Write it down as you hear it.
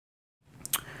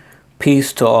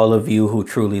Peace to all of you who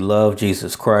truly love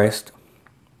Jesus Christ.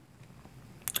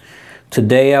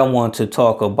 Today I want to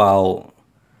talk about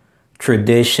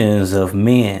traditions of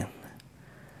men.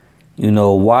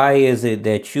 Why is it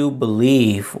that you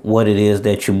believe what it is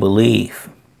that you believe?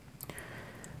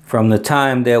 From the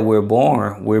time that we're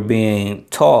born, we're being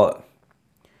taught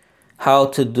how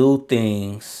to do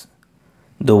things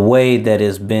the way that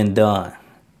it's been done.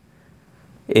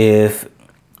 If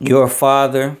your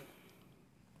father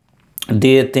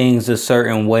did things a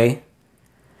certain way,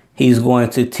 he's going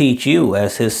to teach you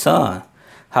as his son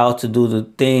how to do the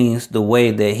things the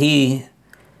way that he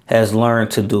has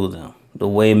learned to do them, the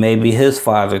way maybe his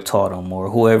father taught him or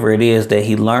whoever it is that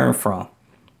he learned from.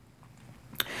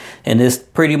 And it's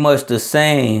pretty much the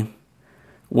same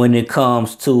when it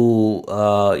comes to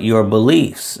your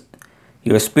beliefs,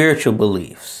 your spiritual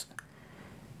beliefs.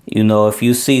 If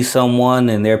you see someone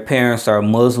and their parents are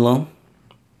Muslim,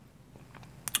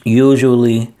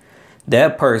 usually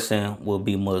that person will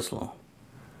be Muslim.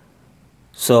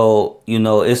 So,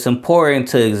 it's important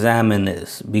to examine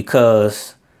this,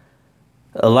 because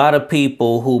a lot of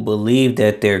people who believe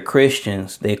that they're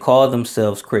Christians, they call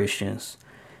themselves Christians,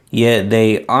 yet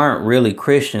they aren't really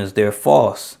Christians. They're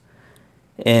false.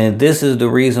 And this is the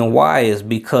reason why, is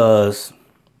because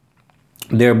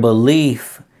their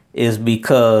belief is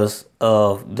because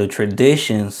of the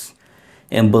traditions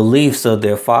and beliefs of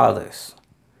their fathers.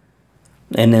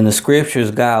 And in the scriptures,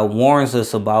 God warns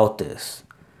us about this,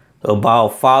 about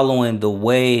following the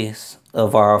ways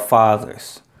of our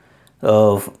fathers,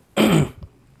 of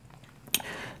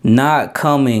not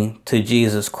coming to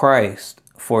Jesus Christ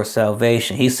for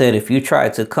salvation. He said, if you try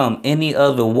to come any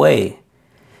other way,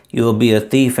 you'll be a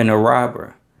thief and a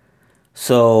robber.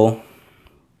 So,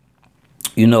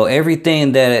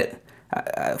 everything that,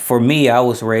 for me, I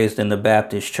was raised in the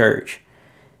Baptist church,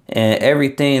 and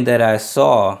everything that I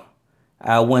saw,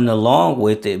 I went along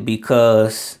with it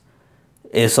because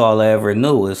it's all I ever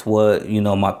knew. It's what,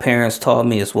 my parents taught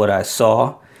me. It's what I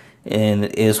saw, and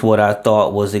it's what I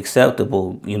thought was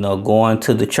acceptable. Going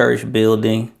to the church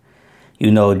building,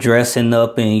 dressing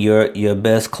up in your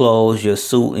best clothes, your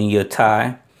suit and your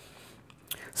tie,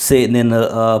 sitting in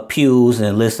the pews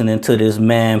and listening to this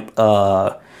man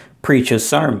preach a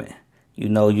sermon.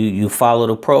 You follow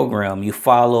the program. You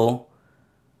follow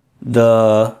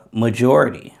the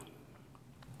majority.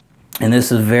 And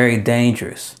this is very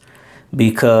dangerous,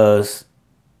 because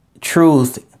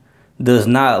truth does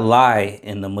not lie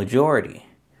in the majority.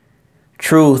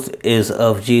 Truth is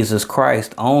of Jesus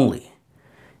Christ only.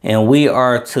 And we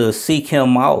are to seek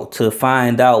him out, to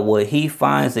find out what he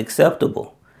finds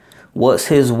acceptable. What's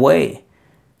his way?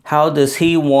 How does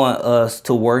he want us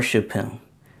to worship him?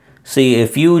 See,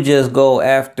 if you just go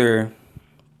after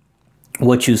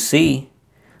what you see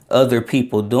other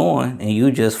people doing and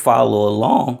you just follow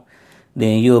along,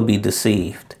 then you'll be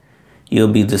deceived.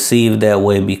 You'll be deceived that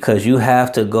way, because you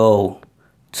have to go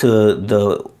to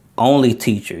the only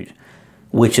teacher,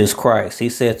 which is Christ. He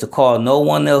said to call no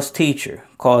one else teacher,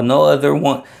 call no other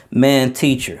one man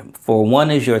teacher, for one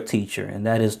is your teacher, and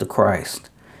that is the Christ.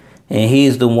 And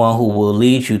he's the one who will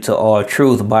lead you to all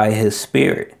truth by his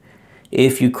Spirit,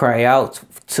 if you cry out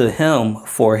to him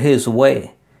for his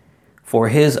way, for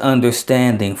his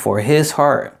understanding, for his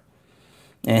heart.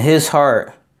 And his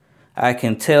heart, I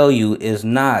can tell you, is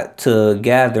not to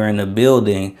gather in a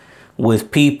building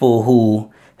with people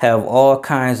who have all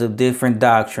kinds of different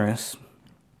doctrines,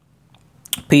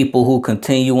 people who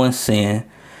continue in sin,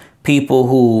 people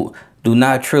who do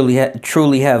not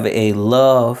truly have a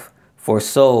love for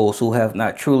souls, who have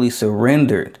not truly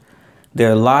surrendered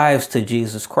their lives to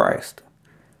Jesus Christ.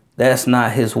 That's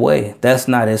not his way. That's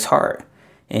not his heart.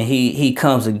 And he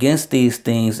comes against these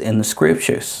things in the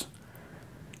scriptures.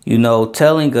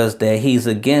 Telling us that he's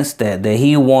against that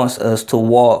he wants us to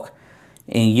walk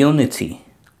in unity,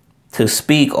 to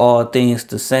speak all things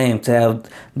the same, to have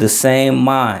the same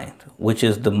mind, which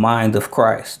is the mind of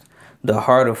Christ, the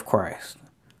heart of Christ,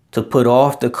 to put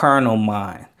off the carnal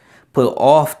mind, put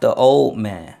off the old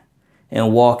man,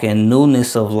 and walk in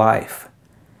newness of life.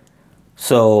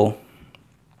 So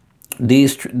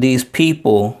these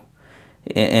people,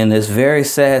 and it's very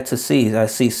sad to see, I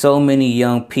see so many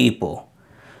young people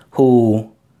who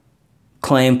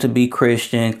claim to be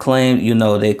Christian,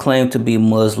 they claim to be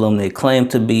Muslim, they claim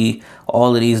to be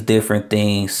all of these different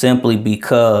things simply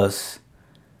because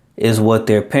it's what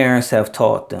their parents have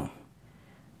taught them,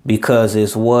 because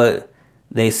it's what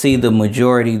they see the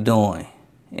majority doing,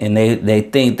 and they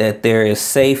think that there is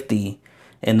safety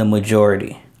in the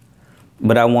majority.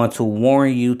 But I want to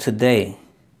warn you today,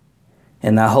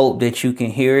 and I hope that you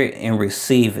can hear it and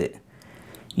receive it.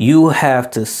 You have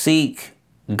to seek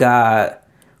God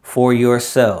for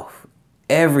yourself.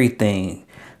 Everything.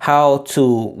 How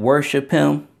to worship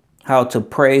him, how to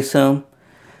praise him,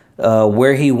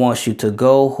 where he wants you to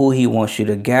go, who he wants you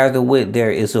to gather with.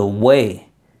 There is a way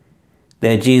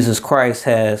that Jesus Christ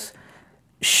has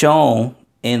shown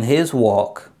in his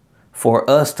walk for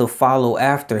us to follow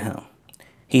after him.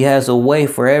 He has a way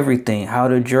for everything, how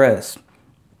to dress,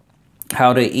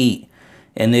 how to eat.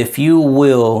 And if you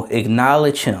will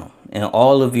acknowledge him in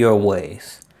all of your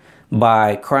ways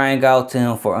by crying out to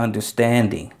him for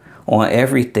understanding on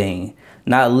everything,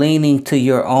 not leaning to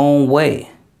your own way,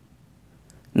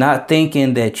 not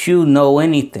thinking that you know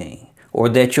anything or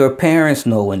that your parents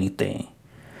know anything.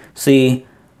 See,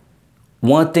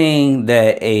 one thing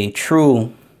that a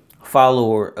true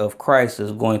follower of Christ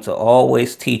is going to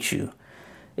always teach you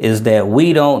is that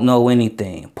we don't know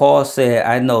anything. Paul said,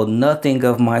 I know nothing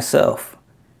of myself.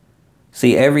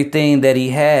 See, everything that he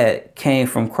had came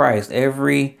from Christ.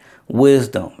 Every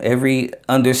wisdom, every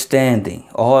understanding,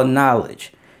 all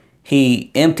knowledge.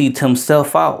 He emptied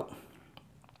himself out.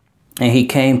 And he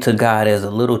came to God as a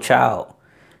little child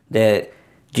that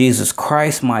Jesus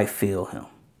Christ might fill him.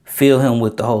 Fill him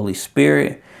with the Holy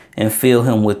Spirit and fill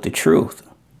him with the truth.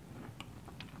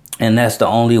 And that's the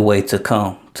only way to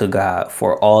come to God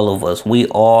for all of us. We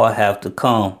all have to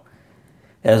come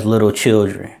as little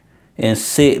children and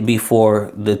sit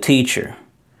before the teacher,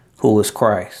 who is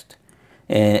Christ.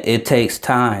 And it takes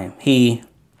time. He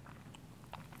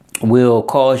will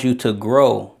cause you to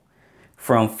grow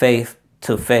from faith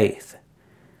to faith.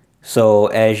 So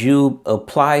as you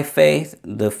apply faith,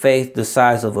 the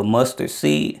size of a mustard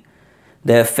seed,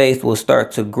 that faith will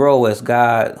start to grow as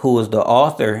God, who is the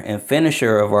author and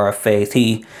finisher of our faith,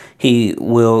 he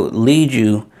will lead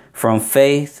you from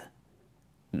faith,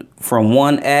 from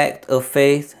one act of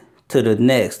faith to the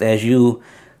next. As you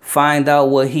find out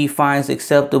what he finds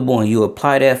acceptable and you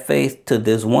apply that faith to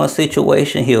this one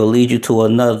situation, he'll lead you to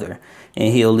another,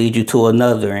 and he'll lead you to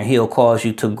another, and he'll cause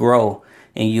you to grow,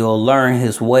 and you'll learn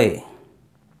his way.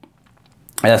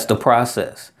 That's the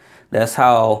process. That's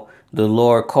how the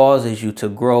Lord causes you to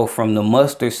grow from the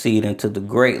mustard seed into the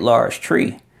great large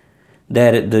tree.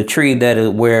 The tree that is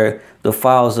where the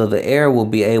fowls of the air will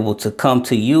be able to come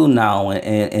to you now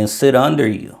and sit under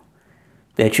you,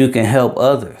 that you can help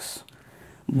others.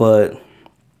 But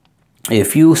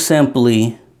if you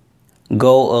simply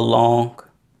go along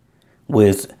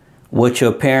with what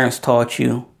your parents taught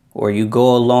you, or you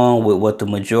go along with what the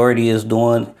majority is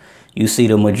doing, you see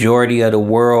the majority of the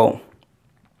world,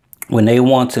 when they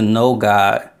want to know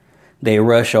God, they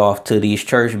rush off to these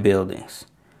church buildings.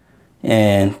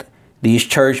 And these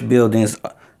church buildings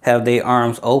have their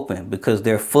arms open because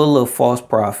they're full of false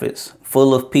prophets,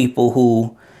 full of people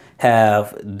who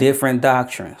have different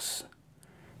doctrines.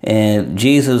 And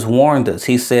Jesus warned us.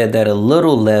 He said that a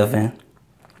little leaven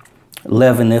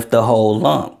leaveneth the whole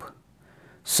lump.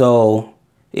 So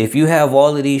if you have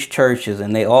all of these churches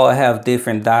and they all have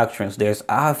different doctrines, there's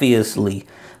obviously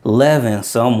leaven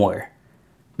somewhere,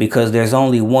 because there's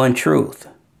only one truth.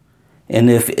 And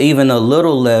if even a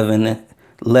little leaveneth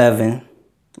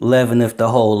the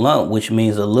whole lump, which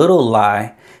means a little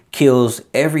lie kills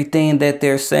everything that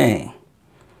they're saying.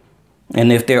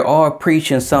 And if they're all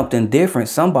preaching something different,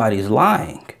 somebody's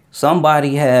lying.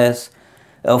 Somebody has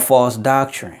a false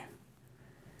doctrine.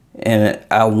 And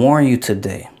I warn you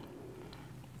today,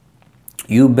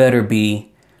 you better be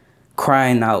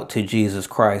crying out to Jesus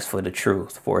Christ for the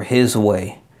truth, for his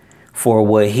way, for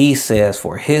what he says,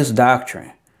 for his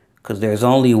doctrine. Because there's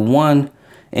only one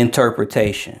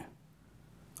interpretation,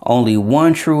 only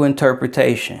one true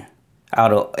interpretation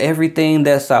out of everything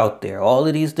that's out there. All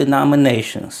of these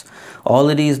denominations, all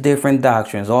of these different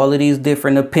doctrines, all of these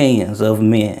different opinions of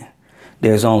men.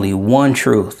 There's only one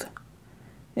truth,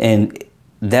 and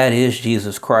that is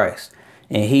Jesus Christ.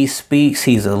 And he speaks,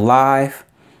 he's alive.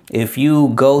 If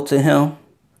you go to him,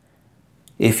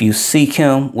 if you seek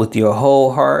him with your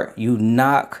whole heart, you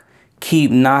knock, keep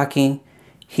knocking,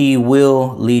 he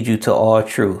will lead you to all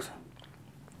truth.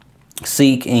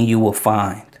 Seek and you will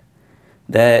find.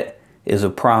 That is a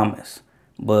promise.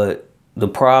 But the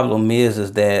problem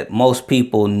is that most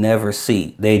people never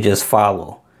seek. They just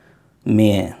follow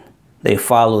men. They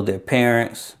follow their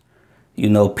parents,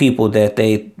 people that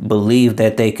they believe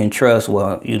that they can trust.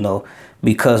 Well,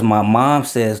 because my mom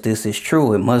says this is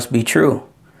true, it must be true.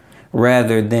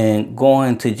 Rather than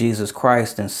going to Jesus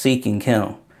Christ and seeking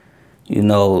him.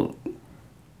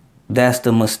 That's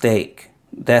the mistake.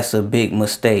 That's a big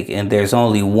mistake. And there's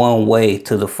only one way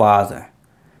to the Father.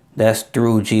 That's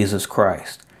through Jesus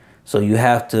Christ. So you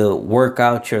have to work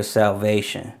out your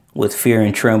salvation with fear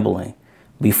and trembling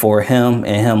before him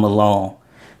and him alone.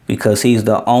 because he's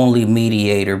the only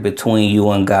mediator between you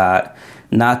and God,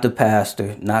 not the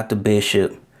pastor, not the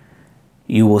bishop.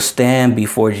 You will stand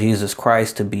before Jesus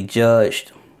Christ to be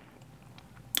judged,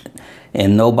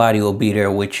 and nobody will be there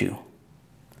with you.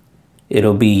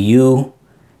 It'll be you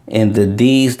and the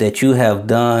deeds that you have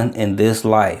done in this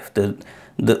life.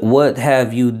 What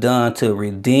have you done to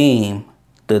redeem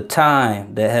the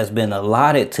time that has been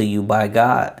allotted to you by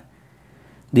God?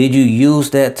 Did you use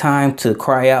that time to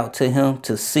cry out to him,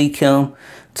 to seek him,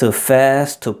 to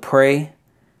fast, to pray,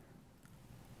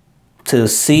 to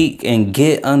seek and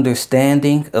get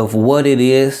understanding of what it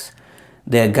is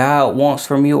that God wants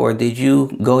from you? Or did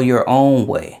you go your own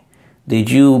way? Did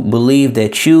you believe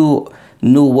that you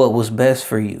knew what was best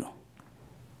for you?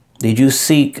 Did you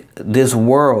seek this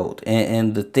world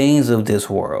and the things of this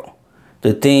world,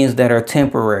 the things that are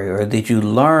temporary? Or did you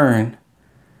learn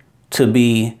to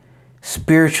be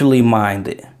spiritually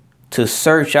minded, to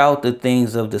search out the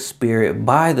things of the Spirit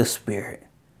by the Spirit?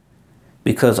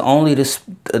 Because only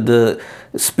the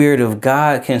Spirit of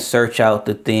God can search out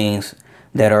the things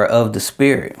that are of the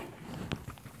Spirit.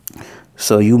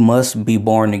 So you must be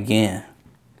born again.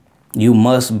 You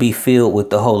must be filled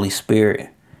with the Holy Spirit.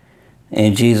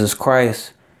 And Jesus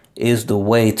Christ is the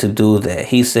way to do that.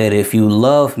 He said, if you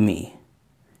love me,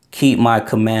 keep my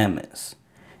commandments,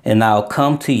 and I'll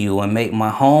come to you and make my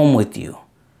home with you.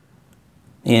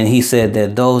 And he said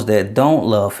that those that don't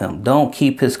love him don't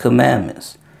keep his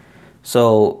commandments.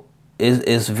 So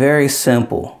it's very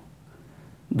simple.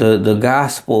 The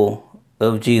gospel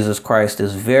of Jesus Christ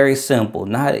is very simple.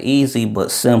 Not easy,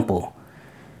 but simple.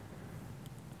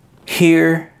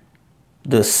 Hear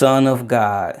the Son of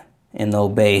God and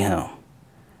obey him.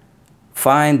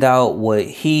 Find out what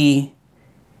he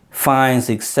finds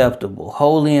acceptable,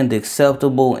 holy and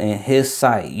acceptable in his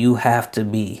sight. You have to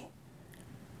be.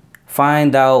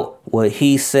 Find out what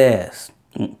he says.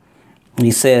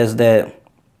 He says that,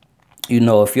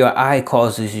 if your eye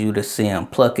causes you to sin,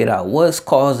 pluck it out. What's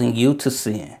causing you to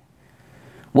sin?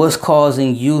 What's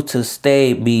causing you to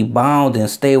be bound and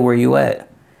stay where you at?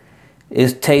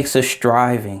 It takes a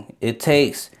striving. It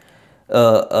takes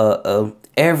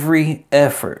every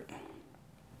effort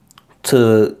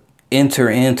to enter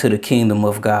into the kingdom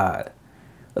of God.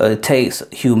 It takes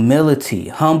humility,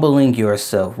 humbling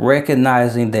yourself,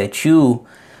 recognizing that you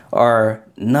are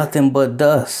nothing but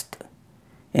dust,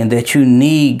 and that you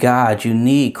need God, you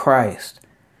need Christ,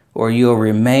 or you'll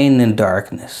remain in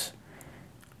darkness,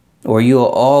 or you'll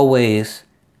always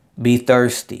be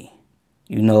thirsty.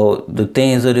 The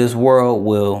things of this world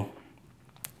will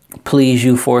please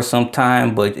you for some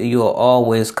time, but you'll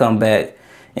always come back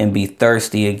and be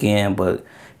thirsty again. But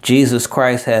Jesus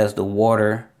Christ has the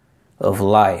water of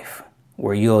life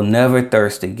where you'll never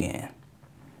thirst again.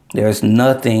 There's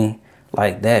nothing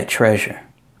like that treasure.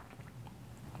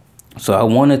 So I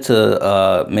wanted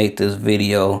to make this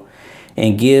video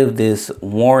and give this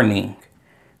warning,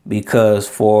 because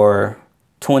for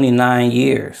 29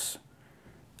 years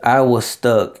I was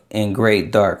stuck in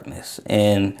great darkness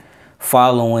and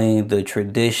following the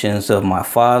traditions of my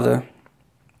father,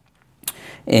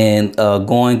 and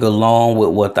going along with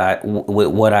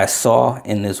what I saw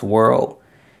in this world,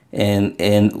 and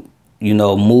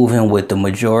moving with the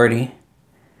majority,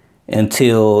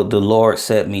 until the Lord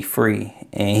set me free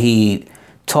and he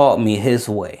taught me his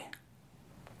way.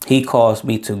 He caused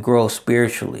me to grow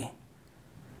spiritually.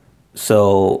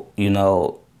 So,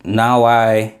 now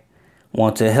I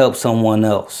want to help someone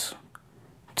else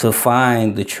to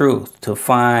find the truth, to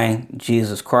find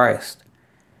Jesus Christ.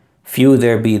 Few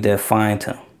there be that find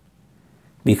him,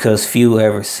 because few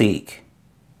ever seek.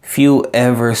 Few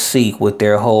ever seek with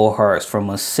their whole hearts, from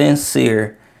a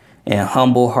sincere and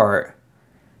humble heart,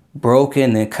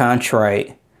 broken and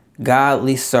contrite,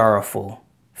 godly sorrowful.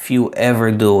 Few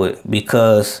ever do it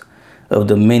because of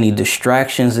the many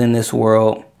distractions in this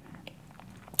world,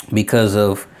 because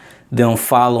of them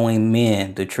following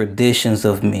men, the traditions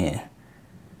of men.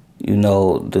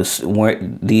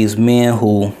 These men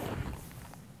who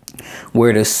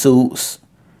wear the suits,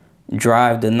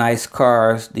 drive the nice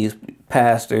cars, these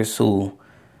pastors who,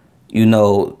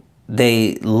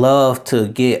 they love to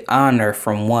get honor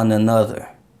from one another.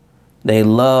 They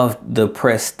love the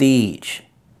prestige,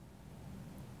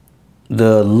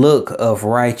 the look of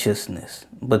righteousness,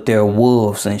 but they're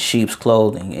wolves in sheep's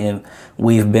clothing. And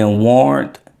we've been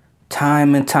warned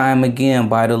time and time again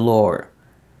by the Lord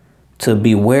to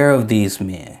beware of these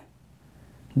men.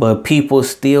 But people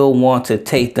still want to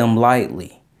take them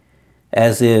lightly,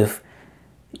 as if,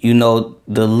 the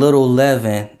little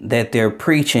leaven that they're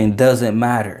preaching doesn't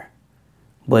matter.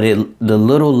 But the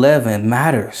little leaven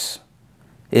matters.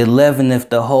 It leaveneth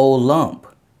the whole lump.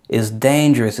 It's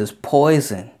dangerous. It's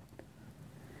poison.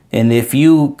 And if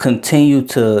you continue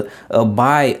to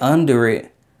abide under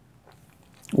it,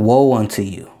 woe unto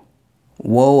you.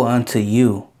 Woe unto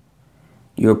you.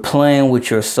 You're playing with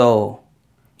your soul.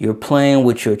 You're playing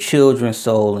with your children's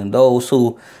soul and those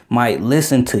who might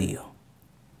listen to you.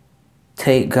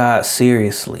 Take God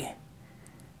seriously.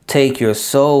 Take your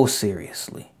soul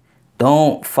seriously.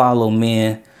 Don't follow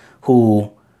men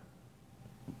who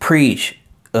preach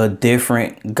a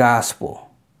different gospel.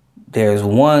 There's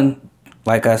one,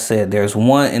 like I said, there's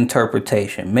one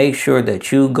interpretation. Make sure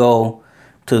that you go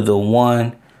to the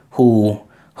one who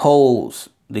holds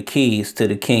the keys to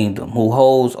the kingdom, who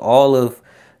holds all of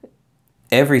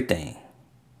everything,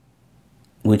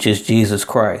 which is Jesus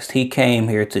Christ. He came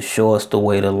here to show us the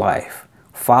way to life.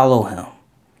 Follow him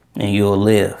and you'll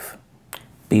live.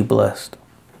 Be blessed.